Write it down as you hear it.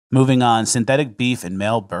Moving on, synthetic beef and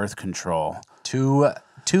male birth control. Two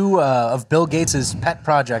of Bill Gates's pet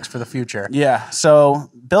projects for the future. Yeah. So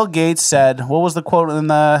Bill Gates said, what was the quote in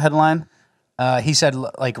the headline? He said,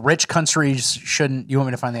 like, rich countries shouldn't. You want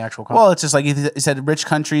me to find the actual quote? Well, it's just like he said, rich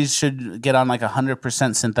countries should get on like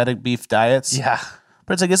 100% synthetic beef diets. Yeah.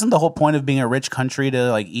 But it's like, isn't the whole point of being a rich country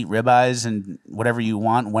to like eat ribeyes and whatever you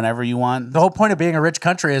want, whenever you want? The whole point of being a rich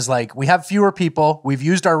country is like, we have fewer people. We've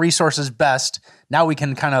used our resources best. Now we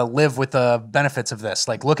can kind of live with the benefits of this.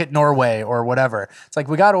 Like, look at Norway or whatever. It's like,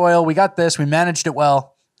 we got oil, we got this, we managed it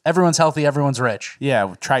well. Everyone's healthy, everyone's rich.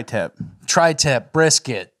 Yeah, tri-tip. Tri-tip,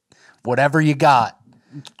 brisket, whatever you got.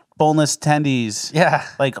 Boneless tendies. Yeah.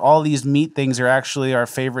 Like all these meat things are actually our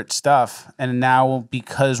favorite stuff. And now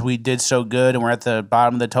because we did so good and we're at the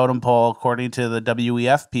bottom of the totem pole, according to the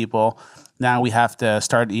WEF people, now we have to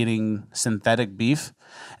start eating synthetic beef.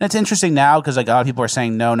 And it's interesting now because like a lot of people are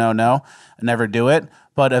saying no, no, no, never do it.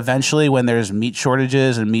 But eventually when there's meat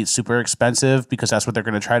shortages and meat's super expensive because that's what they're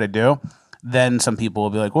going to try to do, then some people will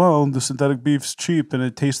be like, well, the synthetic beef's cheap and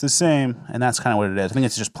it tastes the same. And that's kind of what it is. I think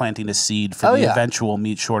it's just planting the seed for the eventual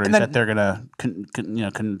meat shortage that they're going to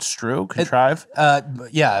contrive.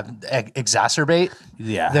 Exacerbate.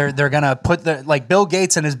 Yeah. They're going to put like Bill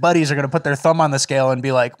Gates and his buddies are going to put their thumb on the scale and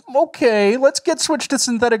be like, okay, let's get switched to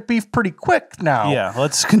synthetic beef pretty quick now. Yeah,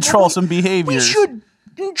 let's control some behaviors. We should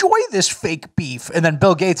enjoy this fake beef. And then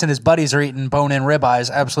Bill Gates and his buddies are eating bone-in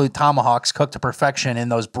ribeyes, absolute tomahawks cooked to perfection in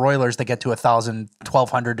those broilers that get to 1,000,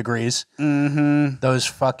 1,200 degrees. Mm-hmm. Those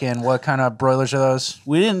fucking, what kind of broilers are those?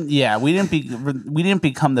 We didn't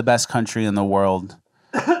become the best country in the world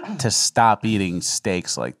to stop eating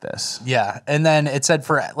steaks like this. Yeah, and then it said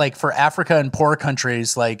for Africa and poor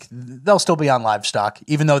countries, like they'll still be on livestock,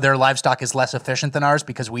 even though their livestock is less efficient than ours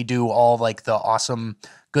because we do all like the awesome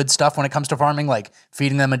good stuff when it comes to farming, like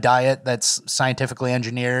feeding them a diet that's scientifically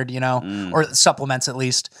engineered, you know, or supplements at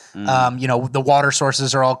least. You know, the water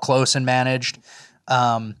sources are all close and managed.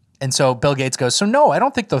 And so Bill Gates goes, so no, I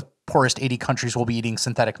don't think the poorest 80 countries will be eating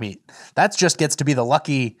synthetic meat. That just gets to be the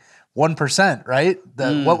lucky 1%, right?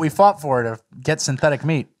 What we fought for to get synthetic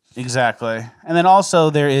meat. Exactly. And then also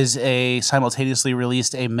there is simultaneously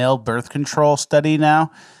released a male birth control study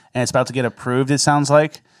now, and it's about to get approved, it sounds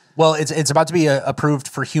like. Well, it's about to be approved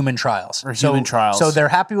for human trials. Human trials. So they're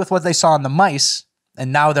happy with what they saw in the mice,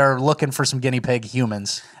 and now they're looking for some guinea pig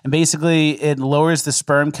humans. And basically it lowers the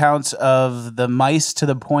sperm counts of the mice to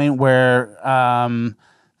the point where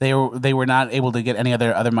they were not able to get any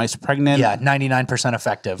other mice pregnant. Yeah, 99%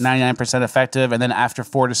 effective. 99% effective. And then after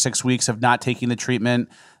 4 to 6 weeks of not taking the treatment,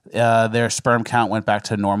 their sperm count went back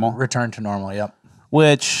to normal. Return to normal, yep.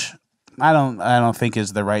 Which I don't think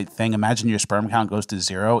is the right thing. Imagine your sperm count goes to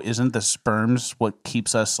 0. Isn't the sperms what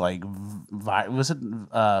keeps us like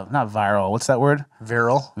not viral? What's that word?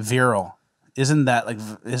 Virile. Virile. Doesn't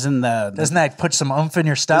that put some oomph in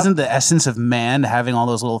your stuff? Isn't the essence of man having all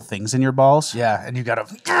those little things in your balls? Yeah, and you gotta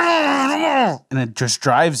and it just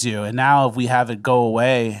drives you. And now if we have it go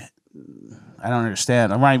away, I don't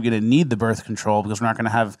understand. I'm not even gonna need the birth control because we're not gonna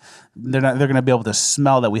have they're gonna be able to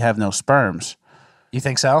smell that we have no sperms. You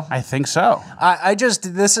think so? I think so.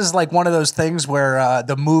 This is like one of those things where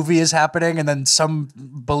the movie is happening and then some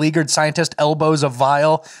beleaguered scientist elbows a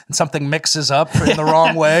vial and something mixes up in the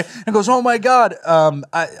wrong way and goes, oh my God.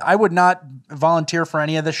 I would not volunteer for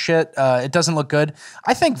any of this shit. It doesn't look good.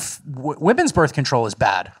 I think women's birth control is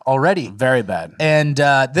bad already. Very bad. And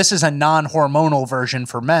this is a non-hormonal version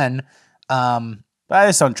for men. I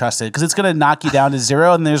just don't trust it because it's going to knock you down to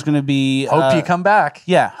 0 and there's going to be... Hope you come back.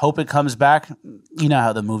 Yeah, hope it comes back. You know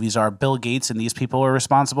how the movies are. Bill Gates and these people are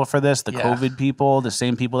responsible for this. The COVID people, the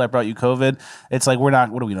same people that brought you COVID. It's like, what are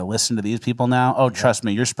we going to listen to these people now? Oh, trust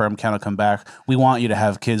me, your sperm count will come back. We want you to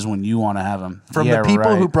have kids when you want to have them. From the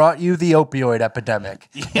people who brought you the opioid epidemic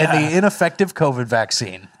and the ineffective COVID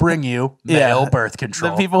vaccine, bring you male birth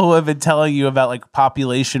control. The people who have been telling you about like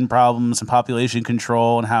population problems and population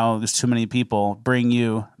control and how there's too many people, bring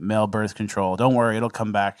you male birth control. Don't worry, it'll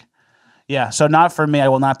come back. Yeah, so not for me. I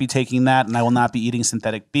will not be taking that, and I will not be eating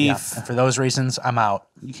synthetic beef. Yeah, and for those reasons, I'm out.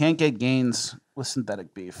 You can't get gains with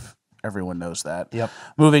synthetic beef. Everyone knows that. Yep.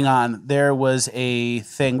 Moving on, there was a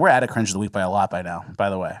thing. We're at a cringe of the week by a lot by now, by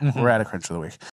the way. We're at a cringe of the week.